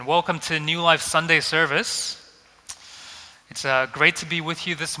Welcome to New Life Sunday service. It's great to be with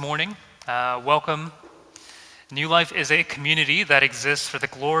you this morning. Welcome. New Life is a community that exists for the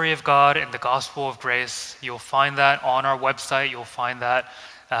glory of God and the gospel of grace. You'll find that on our website. You'll find that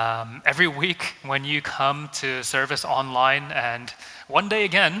every week when you come to service online, and one day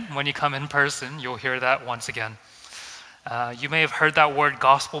again when you come in person, you'll hear that once again. You may have heard that word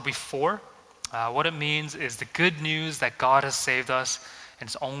gospel before. What it means is the good news that God has saved us, and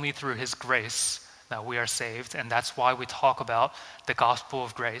it's only through His grace that we are saved, and that's why we talk about the gospel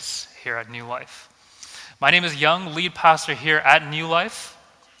of grace here at New Life. My name is Young, lead pastor here at New Life,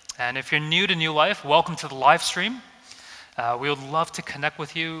 and if you're new to New Life, welcome to the live stream. We would love to connect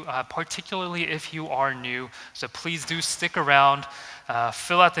with you, particularly if you are new, so please do stick around.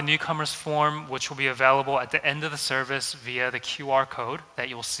 Fill out the newcomers form, which will be available at the end of the service via the QR code that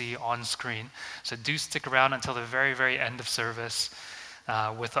you'll see on screen. So do stick around until the very, very end of service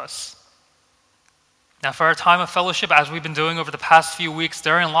with us. Now, for our time of fellowship, as we've been doing over the past few weeks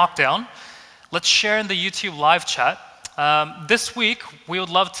during lockdown, let's share in the YouTube live chat. This week, we would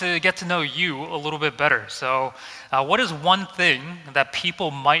love to get to know you a little bit better. So what is one thing that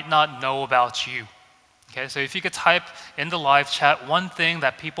people might not know about you? Okay, so if you could type in the live chat one thing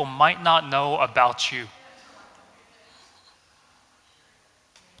that people might not know about you.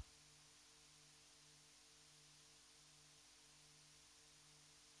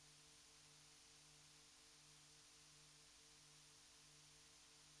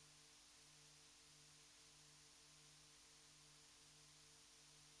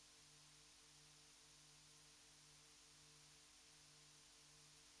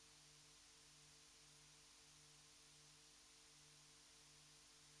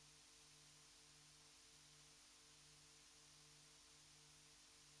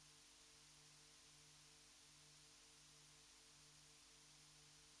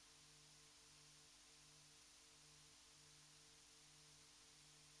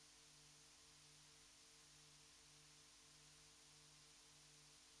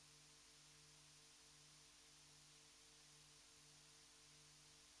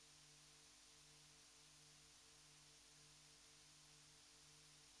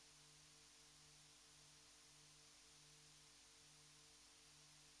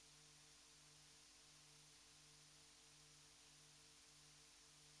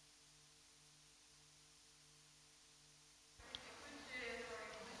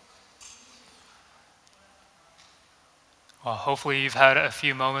 Well, hopefully you've had a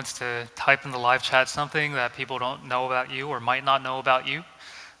few moments to type in the live chat something that people don't know about you or might not know about you.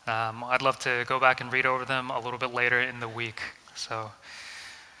 I'd love to go back and read over them a little bit later in the week. So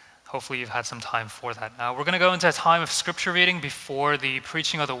hopefully you've had some time for that. Now we're going to go into a time of scripture reading before the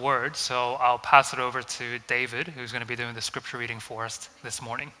preaching of the word. So I'll pass it over to David, who's going to be doing the scripture reading for us this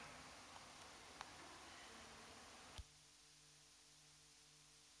morning.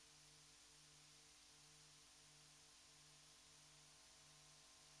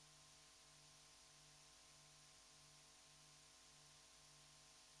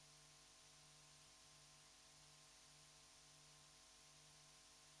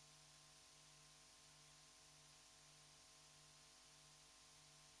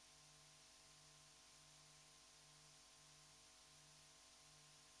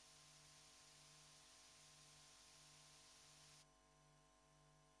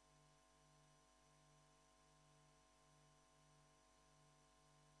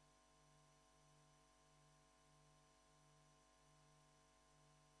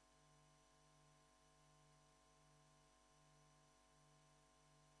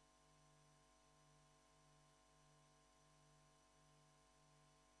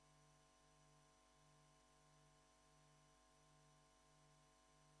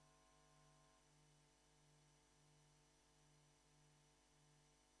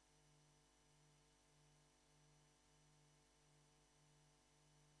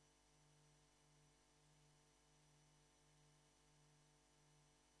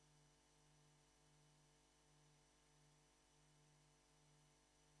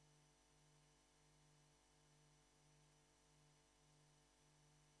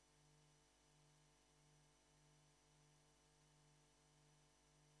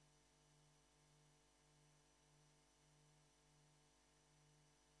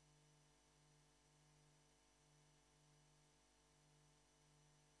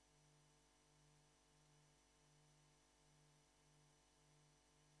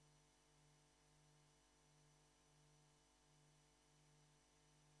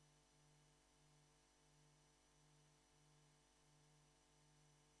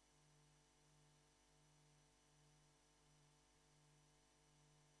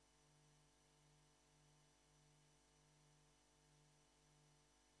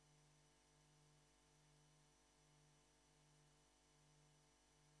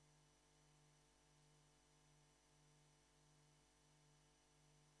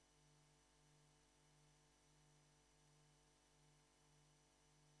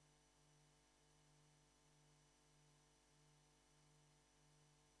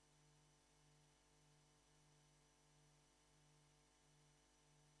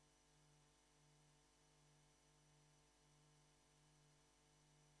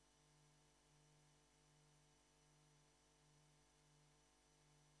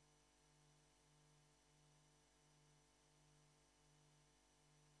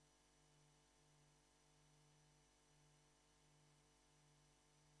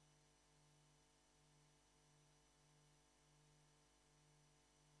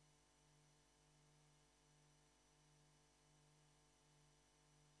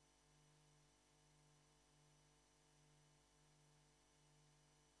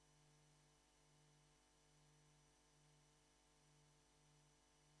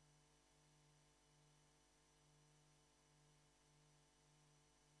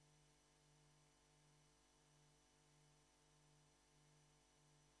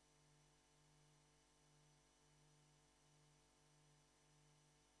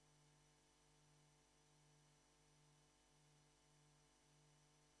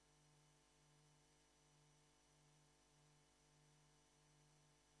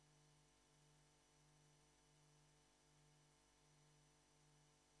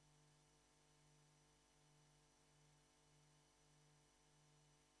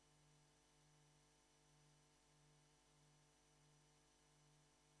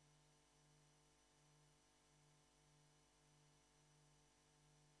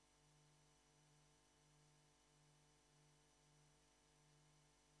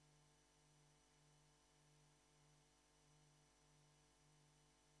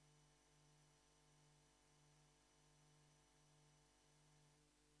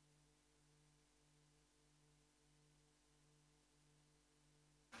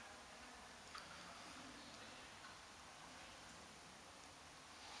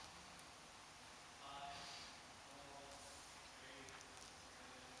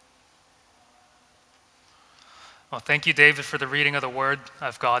 Well, thank you, David, for the reading of the Word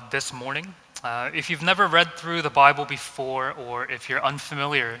of God this morning. If you've never read through the Bible before, or if you're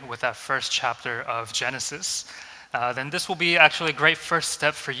unfamiliar with that first chapter of Genesis, then this will be actually a great first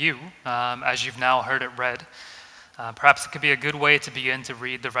step for you as you've now heard it read. Perhaps it could be a good way to begin to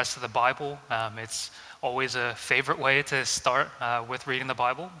read the rest of the Bible. It's always a favorite way to start with reading the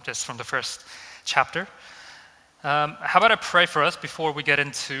Bible, just from the first chapter. How about I pray for us before we get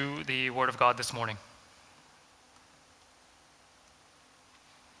into the Word of God this morning?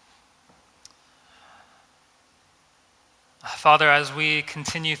 Father, as we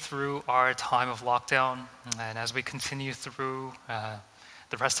continue through our time of lockdown and as we continue through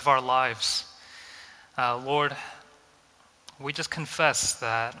the rest of our lives, Lord, we just confess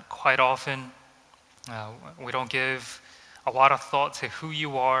that quite often we don't give a lot of thought to who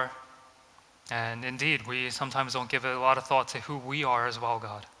you are, and indeed, we sometimes don't give a lot of thought to who we are as well,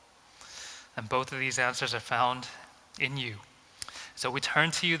 God. And both of these answers are found in you. So we turn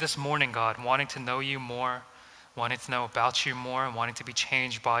to you this morning, God, wanting to know you more, wanting to know about you more, and wanting to be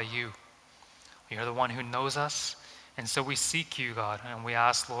changed by you. You're the one who knows us, and so we seek you, God, and we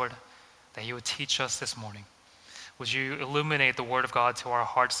ask, Lord, that you would teach us this morning. Would you illuminate the Word of God to our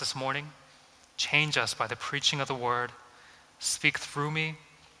hearts this morning? Change us by the preaching of the Word. Speak through me,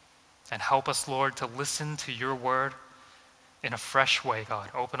 and help us, Lord, to listen to your Word in a fresh way, God.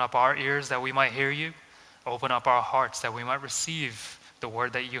 Open up our ears that we might hear you. Open up our hearts that we might receive the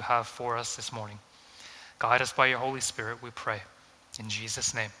Word that you have for us this morning. Guide us by your Holy Spirit, we pray. In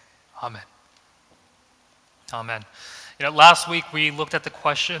Jesus' name, amen. Amen. Last week we looked at the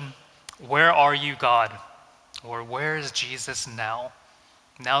question, where are you, God? Or where is Jesus now?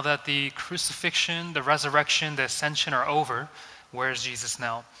 Now that the crucifixion, the resurrection, the ascension are over, where is Jesus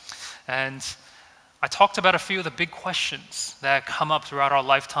now? And I talked about a few of the big questions that come up throughout our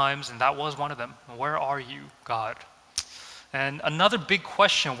lifetimes, and that was one of them. Where are you, God? And another big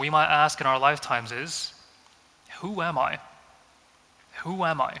question we might ask in our lifetimes is, who am I? Who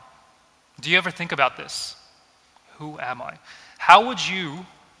am I? Do you ever think about this? Who am I? How would you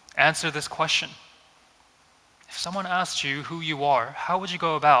answer this question? If someone asked you who you are, how would you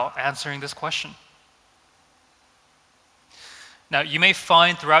go about answering this question? Now, you may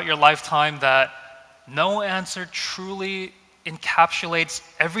find throughout your lifetime that no answer truly encapsulates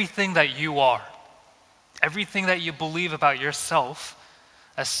everything that you are, everything that you believe about yourself,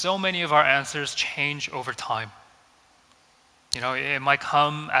 as so many of our answers change over time. It might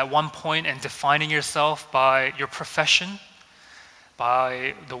come at one point in defining yourself by your profession,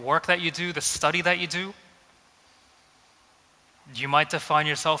 by the work that you do, the study that you do. You might define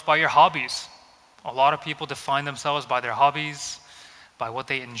yourself by your hobbies. A lot of people define themselves by their hobbies, by what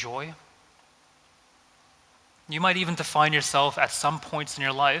they enjoy. You might even define yourself at some points in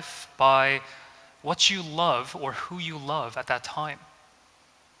your life by what you love or who you love at that time.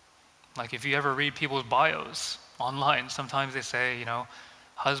 Like if you ever read people's bios online, sometimes they say,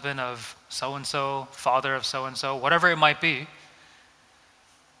 husband of so-and-so, father of so-and-so, whatever it might be.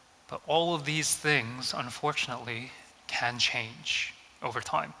 But all of these things, unfortunately, can change over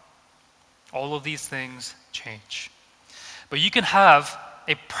time. All of these things change. But you can have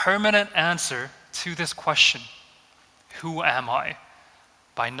a permanent answer to this question, who am I,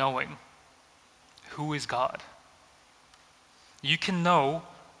 by knowing who is God. You can know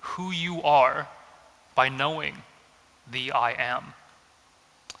who you are by knowing the I am.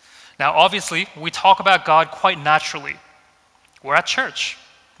 Now, obviously, we talk about God quite naturally. We're at church.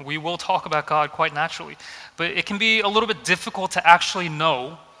 We will talk about God quite naturally. But it can be a little bit difficult to actually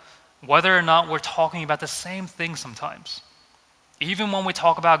know whether or not we're talking about the same thing sometimes. Even when we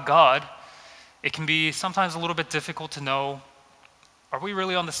talk about God, it can be sometimes a little bit difficult to know, are we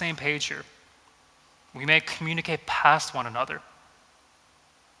really on the same page here? We may communicate past one another.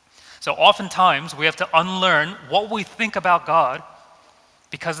 So oftentimes, we have to unlearn what we think about God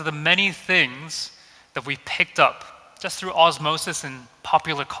because of the many things that we've picked up just through osmosis and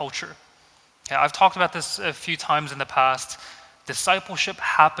popular culture. Okay, I've talked about this a few times in the past. Discipleship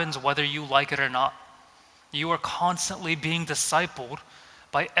happens whether you like it or not. You are constantly being discipled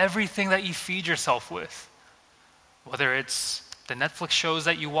by everything that you feed yourself with. Whether it's the Netflix shows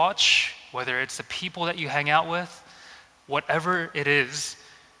that you watch, whether it's the people that you hang out with, whatever it is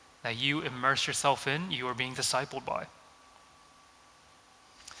that you immerse yourself in, you are being discipled by.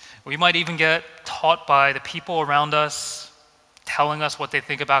 We might even get taught by the people around us, telling us what they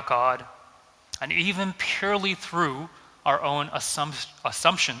think about God, and even purely through our own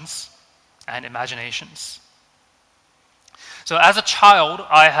assumptions and imaginations. So as a child,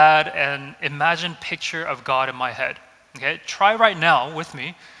 I had an imagined picture of God in my head. Okay, try right now with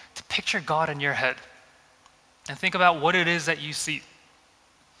me to picture God in your head. and think about what it is that you see.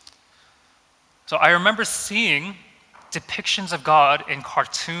 So I remember seeing depictions of God in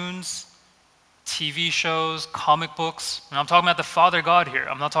cartoons, TV shows, comic books. And I'm talking about the Father God here.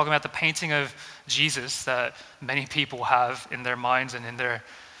 I'm not talking about the painting of Jesus that many people have in their minds and in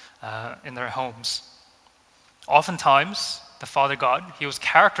their homes. Oftentimes, the Father God, he was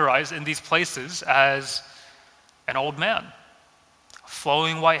characterized in these places as an old man.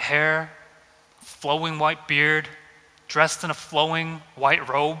 Flowing white hair, flowing white beard, dressed in a flowing white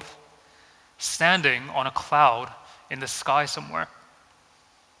robe, standing on a cloud in the sky somewhere.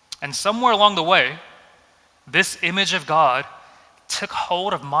 And somewhere along the way, this image of God took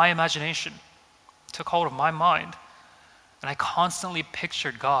hold of my imagination, took hold of my mind, and I constantly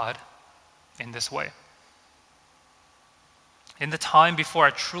pictured God in this way. In the time before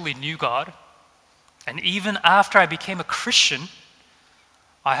I truly knew God, and even after I became a Christian,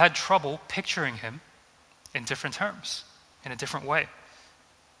 I had trouble picturing him in different terms, in a different way.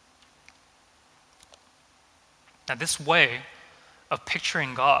 Now, this way of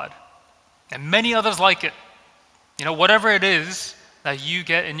picturing God, and many others like it, whatever it is that you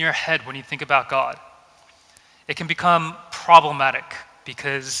get in your head when you think about God, it can become problematic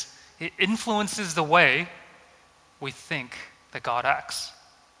because it influences the way we think that God acts.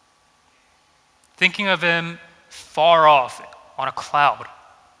 Thinking of him far off on a cloud,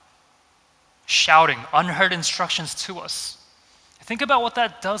 shouting unheard instructions to us. Think about what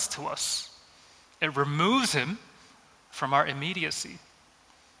that does to us. It removes him from our immediacy.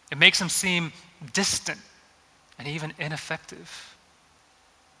 It makes him seem distant and even ineffective.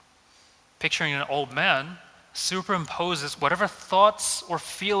 Picturing an old man superimposes whatever thoughts or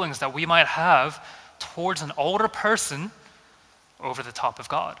feelings that we might have towards an older person over the top of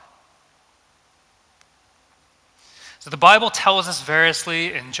God. So the Bible tells us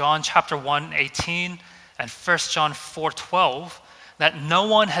variously in John chapter 1:18 and 1 John 4:12 that no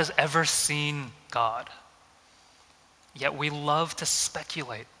one has ever seen God. Yet we love to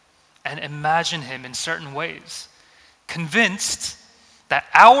speculate and imagine him in certain ways, convinced that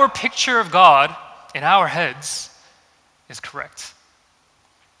our picture of God in our heads is correct.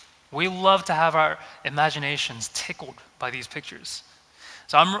 We love to have our imaginations tickled by these pictures.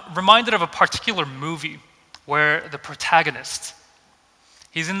 So I'm reminded of a particular movie where the protagonist,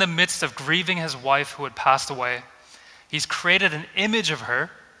 he's in the midst of grieving his wife who had passed away. He's created an image of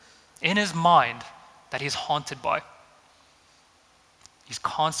her in his mind that he's haunted by. He's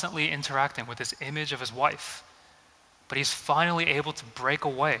constantly interacting with this image of his wife, but he's finally able to break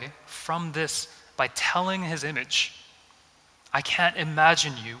away from this by telling his image, I can't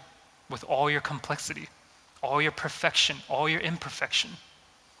imagine you with all your complexity, all your perfection, all your imperfection.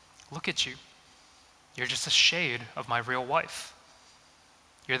 Look at you. You're just a shade of my real wife.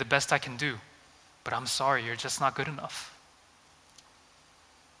 You're the best I can do, but I'm sorry, you're just not good enough.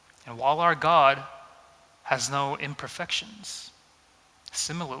 And while our God has no imperfections,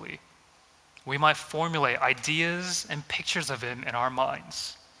 similarly, we might formulate ideas and pictures of him in our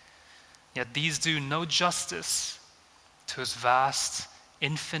minds, yet these do no justice to his vast,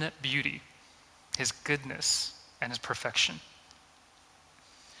 infinite beauty, his goodness, and his perfection.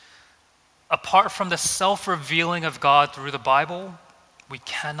 Apart from the self-revealing of God through the Bible, we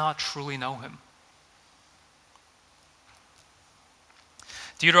cannot truly know him.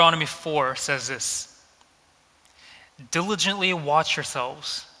 Deuteronomy 4 says this, diligently watch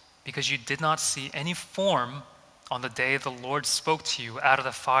yourselves, because you did not see any form on the day the Lord spoke to you out of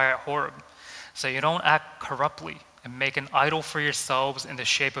the fire at Horeb. So you don't act corruptly and make an idol for yourselves in the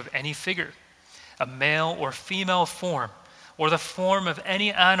shape of any figure, a male or female form, or the form of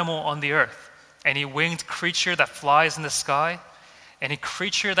any animal on the earth, any winged creature that flies in the sky, any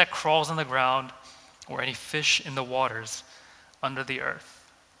creature that crawls on the ground, or any fish in the waters under the earth.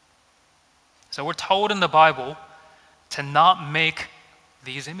 So we're told in the Bible to not make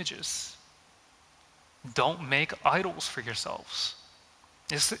these images. Don't make idols for yourselves.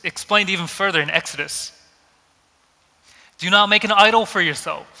 It's explained even further in Exodus. Do not make an idol for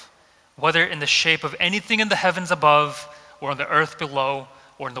yourself, whether in the shape of anything in the heavens above, or on the earth below,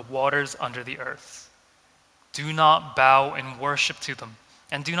 or in the waters under the earth. Do not bow in worship to them,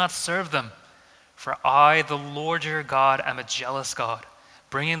 and do not serve them. For I, the Lord your God, am a jealous God,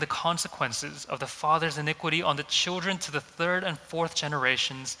 bringing the consequences of the father's iniquity on the children to the third and fourth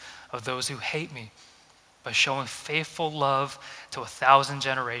generations of those who hate me, by showing faithful love to 1,000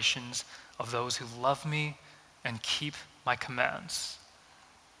 generations of those who love me and keep my commands.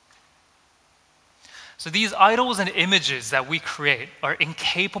 So these idols and images that we create are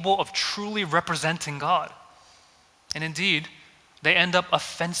incapable of truly representing God. And indeed, they end up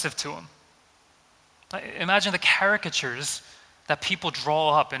offensive to him. Imagine the caricatures that people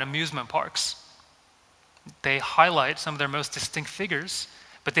draw up in amusement parks. They highlight some of their most distinct figures,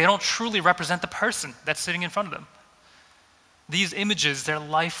 but they don't truly represent the person that's sitting in front of them. These images, they're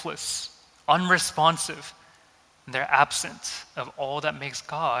lifeless, unresponsive, and they're absent of all that makes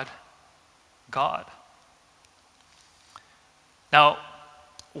God, God. Now,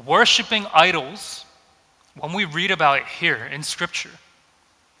 worshiping idols, when we read about it here in Scripture,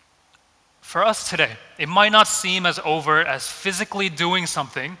 for us today, it might not seem as overt as physically doing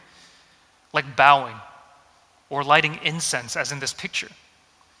something like bowing or lighting incense, as in this picture.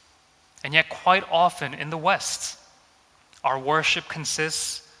 And yet, quite often in the West, our worship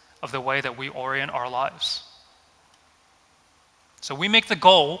consists of the way that we orient our lives. So we make the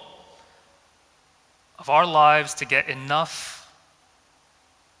goal of our lives to get enough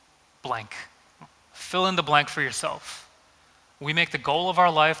blank. Fill in the blank for yourself. We make the goal of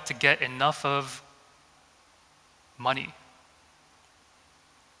our life to get enough of money,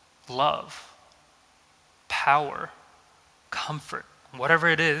 love, power, comfort, whatever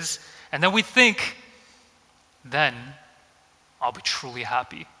it is, and then we think, then I'll be truly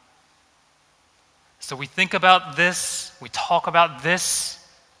happy. So we think about this, we talk about this,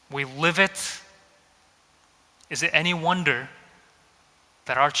 we live it. Is it any wonder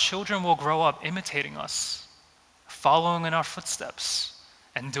that our children will grow up imitating us, following in our footsteps,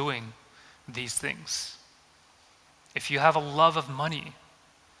 and doing these things? If you have a love of money,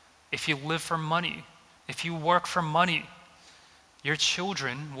 if you live for money, if you work for money, your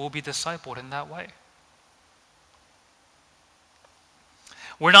children will be discipled in that way.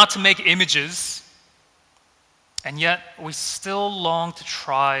 We're not to make images, and yet we still long to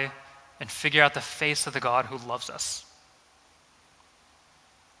try and figure out the face of the God who loves us.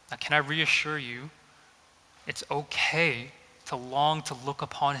 Now, can I reassure you, it's okay to long to look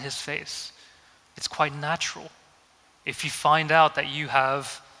upon his face. It's quite natural. If you find out that you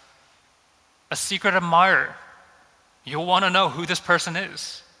have a secret admirer, you'll want to know who this person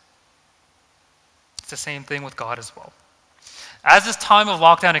is. It's the same thing with God as well. As this time of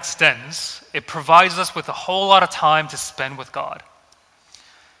lockdown extends, it provides us with a whole lot of time to spend with God.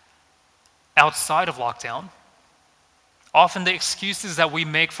 Outside of lockdown, often the excuses that we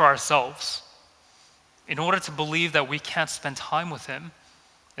make for ourselves in order to believe that we can't spend time with him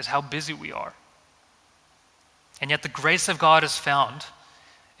is how busy we are. And yet the grace of God is found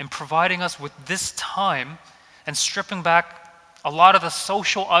in providing us with this time and stripping back a lot of the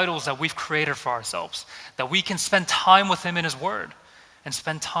social idols that we've created for ourselves, that we can spend time with him in his word and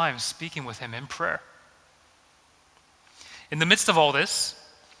spend time speaking with him in prayer. In the midst of all this,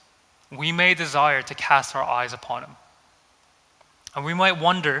 we may desire to cast our eyes upon him. And we might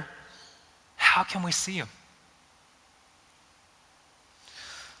wonder, how can we see him?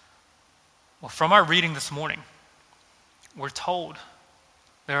 Well, from our reading this morning, we're told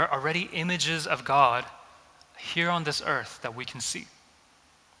there are already images of God here on this earth that we can see.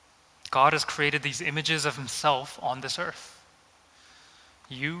 God has created these images of himself on this earth.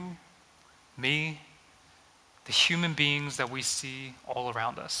 You, me, the human beings that we see all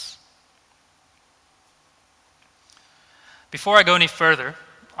around us. Before I go any further,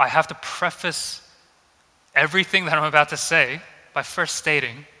 I have to preface everything that I'm about to say by first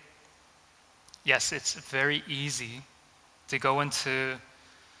stating, yes, it's very easy to go into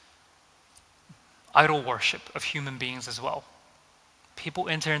idol worship of human beings as well. People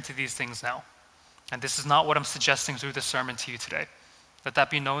enter into these things now. And this is not what I'm suggesting through the sermon to you today. Let that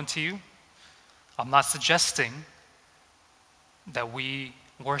be known to you. I'm not suggesting that we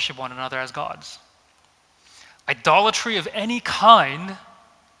worship one another as gods. Idolatry of any kind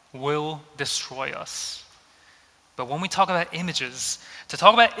will destroy us. But when we talk about images, to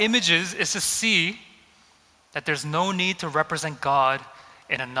talk about images is to see that there's no need to represent God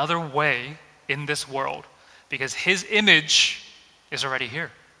in another way in this world, because his image is already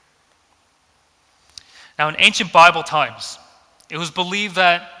here. Now, in ancient Bible times, it was believed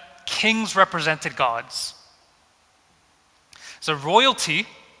that kings represented gods. So royalty,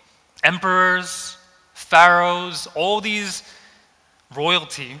 emperors, pharaohs, all these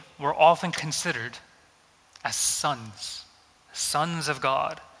royalty were often considered as sons of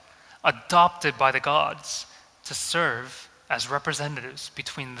God, adopted by the gods to serve as representatives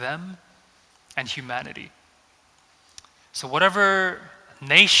between them and humanity. So whatever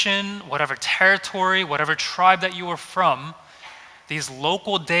nation, whatever territory, whatever tribe that you were from, these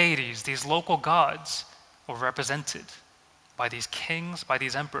local deities, these local gods were represented by these kings, by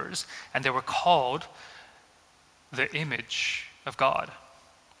these emperors, and they were called the image of God.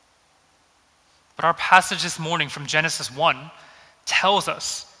 But our passage this morning from Genesis 1 tells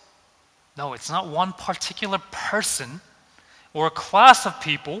us No, it's not one particular person or a class of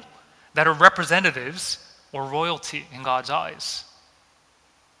people that are representatives or royalty in God's eyes.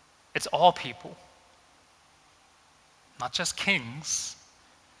 It's all people. Not just kings,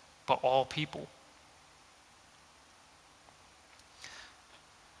 but all people.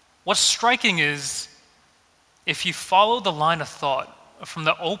 What's striking is, if you follow the line of thought from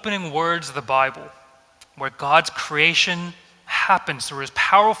the opening words of the Bible, where God's creation happens through his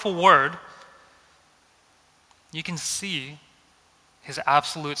powerful word, you can see his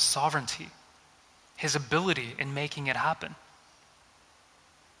absolute sovereignty, his ability in making it happen.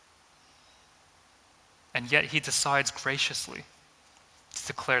 And yet he decides graciously to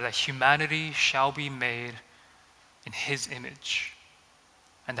declare that humanity shall be made in his image,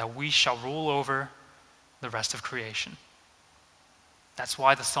 and that we shall rule over the rest of creation. That's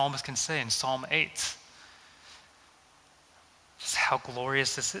why the psalmist can say in Psalm 8, just how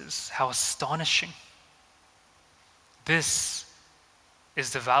glorious this is, how astonishing. This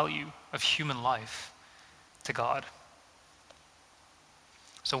is the value of human life to God.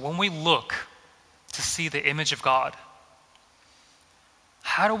 So when we look to see the image of God,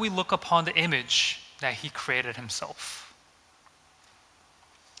 how do we look upon the image that he created himself?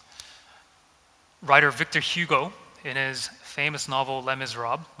 Writer Victor Hugo, in his famous novel Les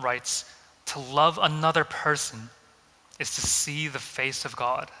Miserables, writes, "To love another person is to see the face of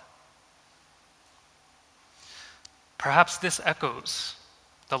God." Perhaps this echoes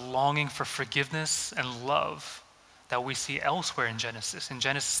the longing for forgiveness and love that we see elsewhere in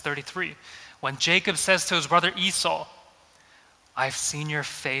Genesis 33, when Jacob says to his brother Esau, "I've seen your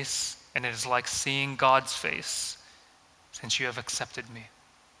face, and it is like seeing God's face, since you have accepted me."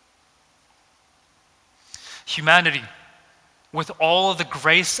 Humanity, with all of the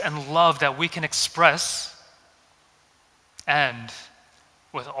grace and love that we can express, and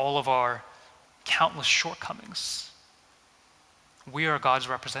with all of our countless shortcomings, we are God's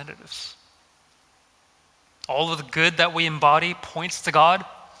representatives. All of the good that we embody points to God,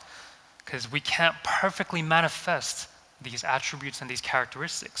 because we can't perfectly manifest these attributes and these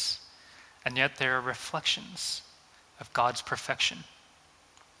characteristics, and yet they are reflections of God's perfection.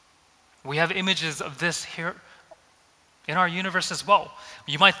 We have images of this here in our universe as well.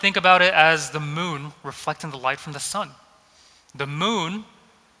 You might think about it as the moon reflecting the light from the sun. The moon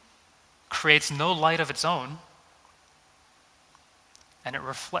creates no light of its own, and it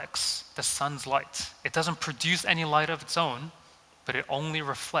reflects the sun's light. It doesn't produce any light of its own, but it only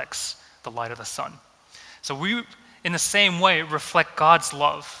reflects the light of the sun. So we, in the same way, reflect God's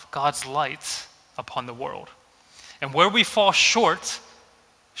love, God's light upon the world. And where we fall short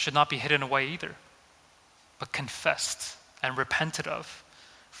should not be hidden away either, but confessed and repented of,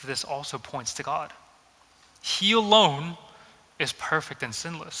 for this also points to God. He alone is perfect and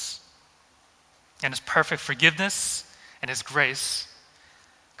sinless, and his perfect forgiveness and his grace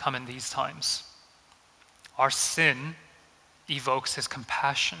come in these times. Our sin evokes his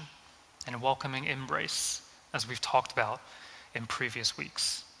compassion and welcoming embrace, as we've talked about in previous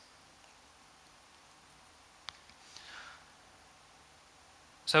weeks.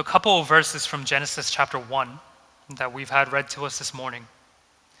 So a couple of verses from Genesis chapter 1 that we've had read to us this morning.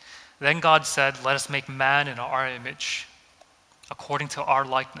 Then God said, "Let us make man in our image, according to our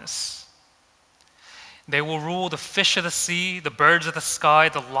likeness. They will rule the fish of the sea, the birds of the sky,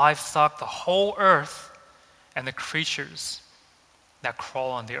 the livestock, the whole earth, and the creatures that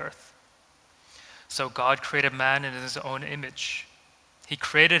crawl on the earth." So God created man in his own image. He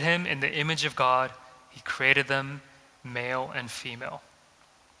created him in the image of God. He created them male and female.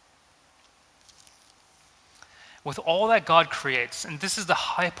 With all that God creates, and this is the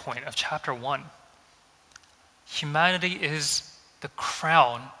high point of chapter 1, humanity is the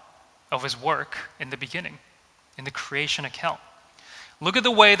crown of his work in the beginning, in the creation account. Look at the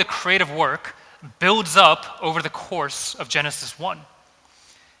way the creative work builds up over the course of Genesis 1,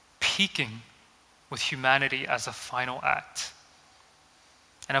 peaking with humanity as a final act.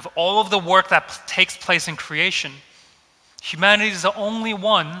 And of all of the work that takes place in creation, humanity is the only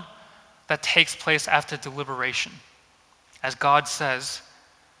one that takes place after deliberation. As God says,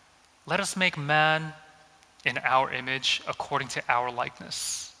 "Let us make man in our image according to our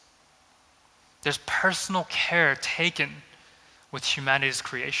likeness." There's personal care taken with humanity's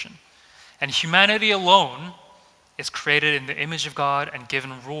creation. And humanity alone is created in the image of God and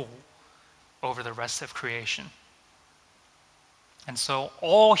given rule over the rest of creation. And so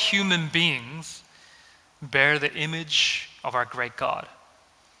all human beings bear the image of our great God.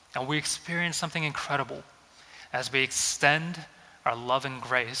 And we experience something incredible as we extend our love and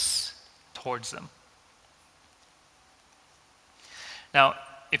grace towards them. Now,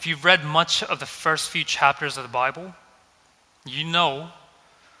 if you've read much of the first few chapters of the Bible, you know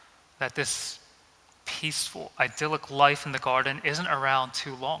that this peaceful, idyllic life in the garden isn't around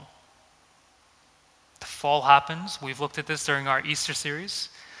too long. The fall happens. We've looked at this during our Easter series.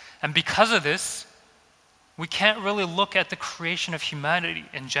 And because of this, we can't really look at the creation of humanity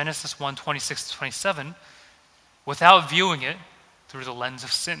in Genesis 1:26-27 without viewing it through the lens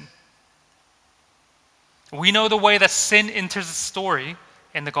of sin. We know the way that sin enters the story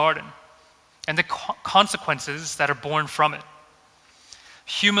in the garden and the consequences that are born from it.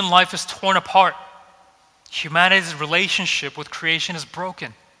 Human life is torn apart. Humanity's relationship with creation is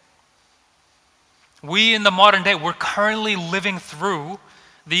broken. We in the modern day, we're currently living through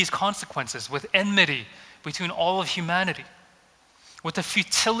these consequences with enmity between all of humanity, with the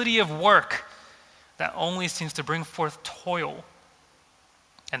futility of work that only seems to bring forth toil,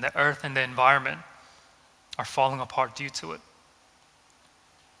 and the earth and the environment are falling apart due to it.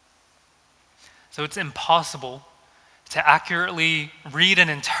 So it's impossible to accurately read and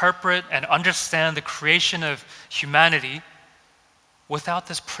interpret and understand the creation of humanity without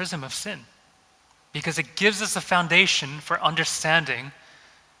this prism of sin, because it gives us a foundation for understanding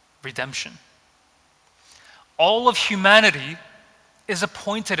redemption. All of humanity is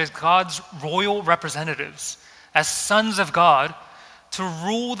appointed as God's royal representatives, as sons of God, to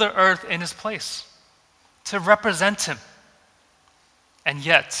rule the earth in his place, to represent him. And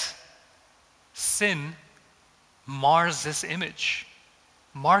yet, sin mars this image,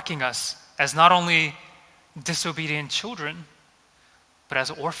 marking us as not only disobedient children, but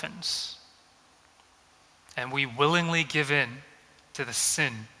as orphans. And we willingly give in to the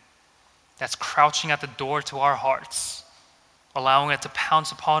sin that's crouching at the door to our hearts, allowing it to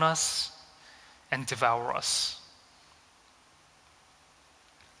pounce upon us and devour us.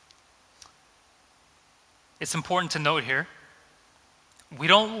 It's important to note here, we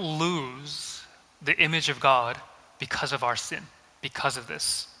don't lose the image of God because of our sin, because of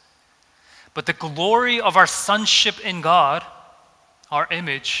this. But the glory of our sonship in God, our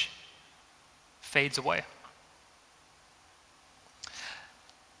image, fades away.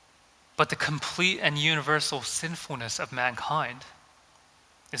 But the complete and universal sinfulness of mankind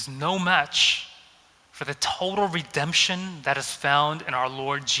is no match for the total redemption that is found in our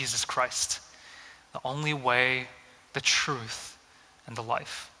Lord Jesus Christ, the only way, the truth, and the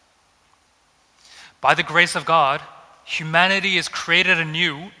life. By the grace of God, humanity is created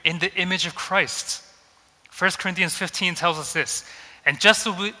anew in the image of Christ. 1 Corinthians 15 tells us this, and just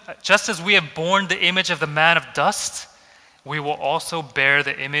as we have borne the image of the man of dust, we will also bear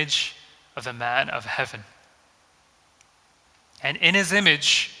the image of the man of heaven. And in his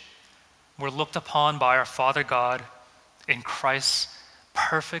image, we're looked upon by our Father God in Christ's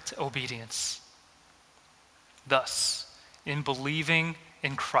perfect obedience. Thus, in believing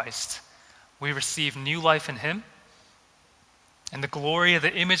in Christ, we receive new life in him, and the glory of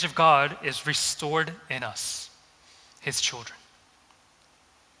the image of God is restored in us, his children.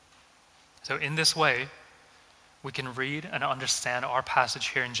 So in this way, we can read and understand our passage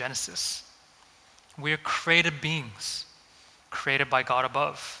here in Genesis. We are created beings, created by God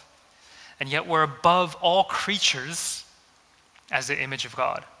above. And yet we're above all creatures as the image of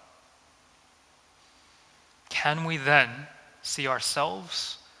God. Can we then see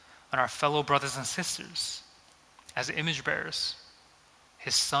ourselves and our fellow brothers and sisters as image bearers,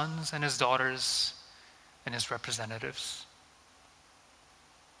 his sons and his daughters and his representatives?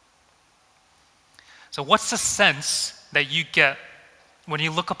 So what's the sense that you get when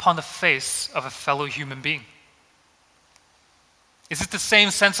you look upon the face of a fellow human being? Is it the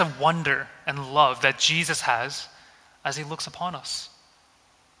same sense of wonder and love that Jesus has as he looks upon us?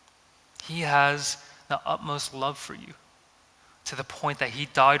 He has the utmost love for you, to the point that he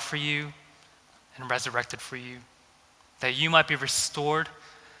died for you and resurrected for you, that you might be restored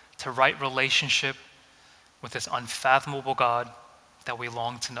to right relationship with this unfathomable God that we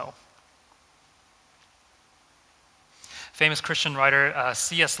long to know. Famous Christian writer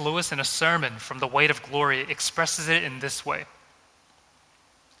C.S. Lewis, in a sermon from The Weight of Glory, expresses it in this way.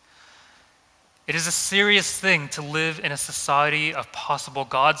 It is a serious thing to live in a society of possible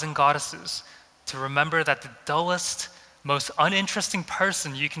gods and goddesses, to remember that the dullest, most uninteresting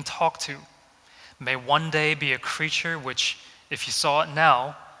person you can talk to may one day be a creature which, if you saw it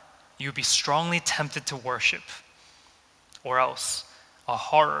now, you would be strongly tempted to worship, or else a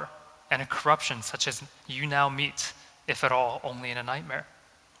horror and a corruption such as you now meet, if at all, only in a nightmare.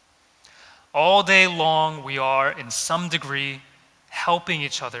 All day long, we are, in some degree, helping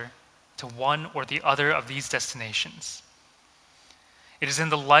each other to one or the other of these destinations. It is in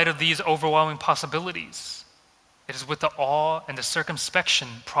the light of these overwhelming possibilities, It is with the awe and the circumspection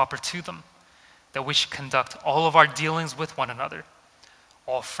proper to them that we should conduct all of our dealings with one another,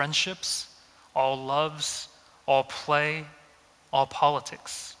 all friendships, all loves, all play, all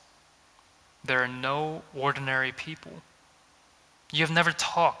politics. There are no ordinary people. You have never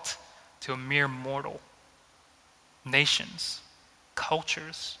talked to a mere mortal. Nations,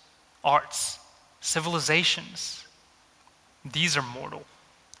 cultures, arts, civilizations, these are mortal,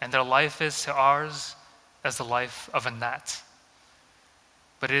 and their life is to ours as the life of a gnat.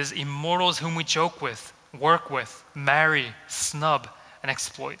 But it is immortals whom we joke with, work with, marry, snub, and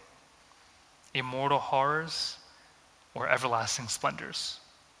exploit. Immortal horrors or everlasting splendors.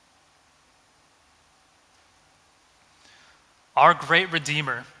 Our great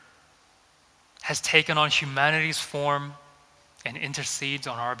Redeemer has taken on humanity's form and intercedes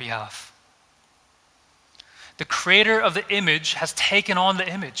on our behalf. The creator of the image has taken on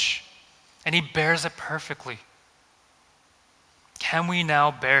the image, and he bears it perfectly. Can we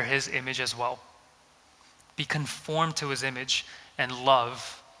now bear his image as well? Be conformed to his image and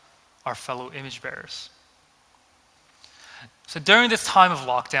love our fellow image bearers. So during this time of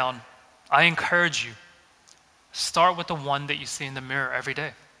lockdown, I encourage you, start with the one that you see in the mirror every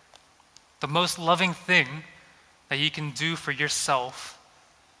day. The most loving thing that you can do for yourself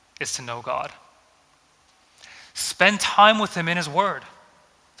is to know God. Spend time with him in his word,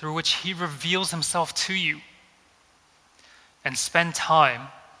 through which he reveals himself to you. And spend time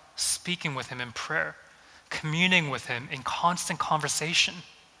speaking with him in prayer, communing with him in constant conversation.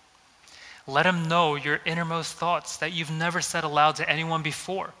 Let him know your innermost thoughts that you've never said aloud to anyone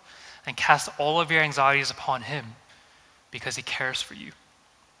before, and cast all of your anxieties upon him because he cares for you.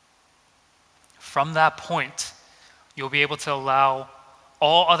 From that point, you'll be able to allow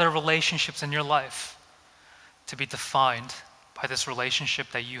all other relationships in your life to be defined by this relationship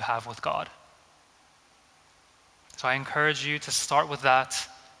that you have with God. So I encourage you to start with that.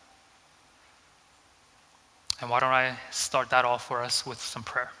 And why don't I start that off for us with some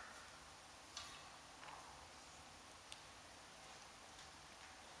prayer?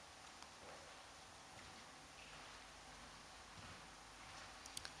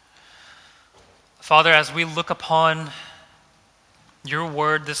 Father, as we look upon your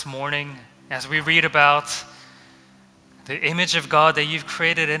word this morning, as we read about the image of God that you've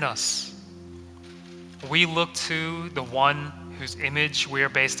created in us, we look to the one whose image we are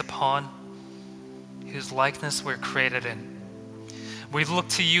based upon, whose likeness we're created in. We look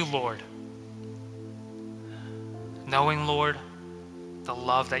to you, Lord, knowing, Lord, the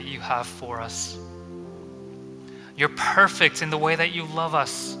love that you have for us. You're perfect in the way that you love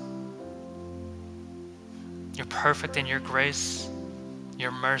us. You're perfect in your grace,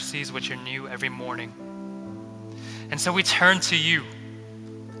 your mercies, which are new every morning. And so we turn to you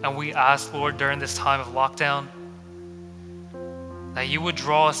and we ask, Lord, during this time of lockdown, that you would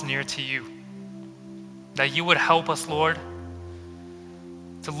draw us near to you, that you would help us, Lord,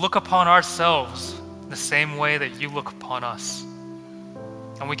 to look upon ourselves the same way that you look upon us.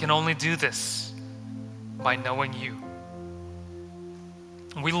 And we can only do this by knowing you.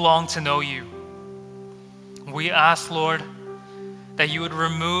 We long to know you. We ask, Lord, that you would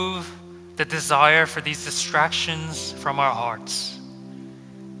remove the desire for these distractions from our hearts.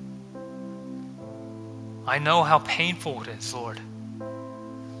 I know how painful it is, Lord,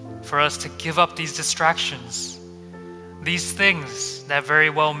 for us to give up these distractions, these things that very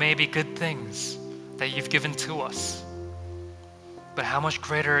well may be good things that you've given to us. But how much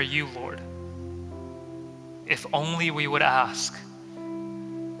greater are you, Lord? If only we would ask,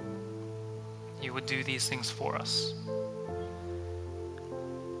 you would do these things for us.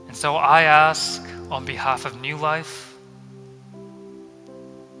 And so I ask on behalf of New Life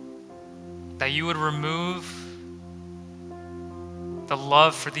that you would remove the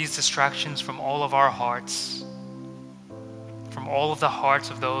love for these distractions from all of our hearts, from all of the hearts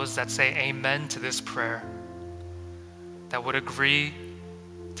of those that say amen to this prayer, that would agree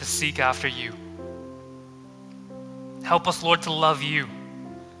to seek after you. Help us, Lord, to love you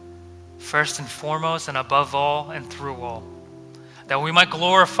first and foremost and above all and through all, that we might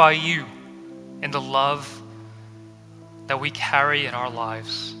glorify you in the love that we carry in our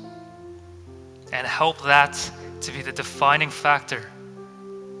lives, and help that to be the defining factor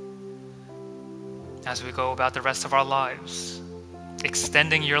as we go about the rest of our lives,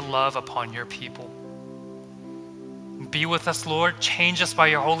 extending your love upon your people. Be with us, Lord. Change us by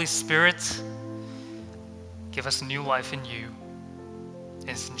your Holy Spirit. Give us new life in you.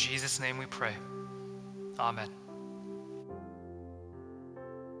 It's in Jesus' name we pray. Amen.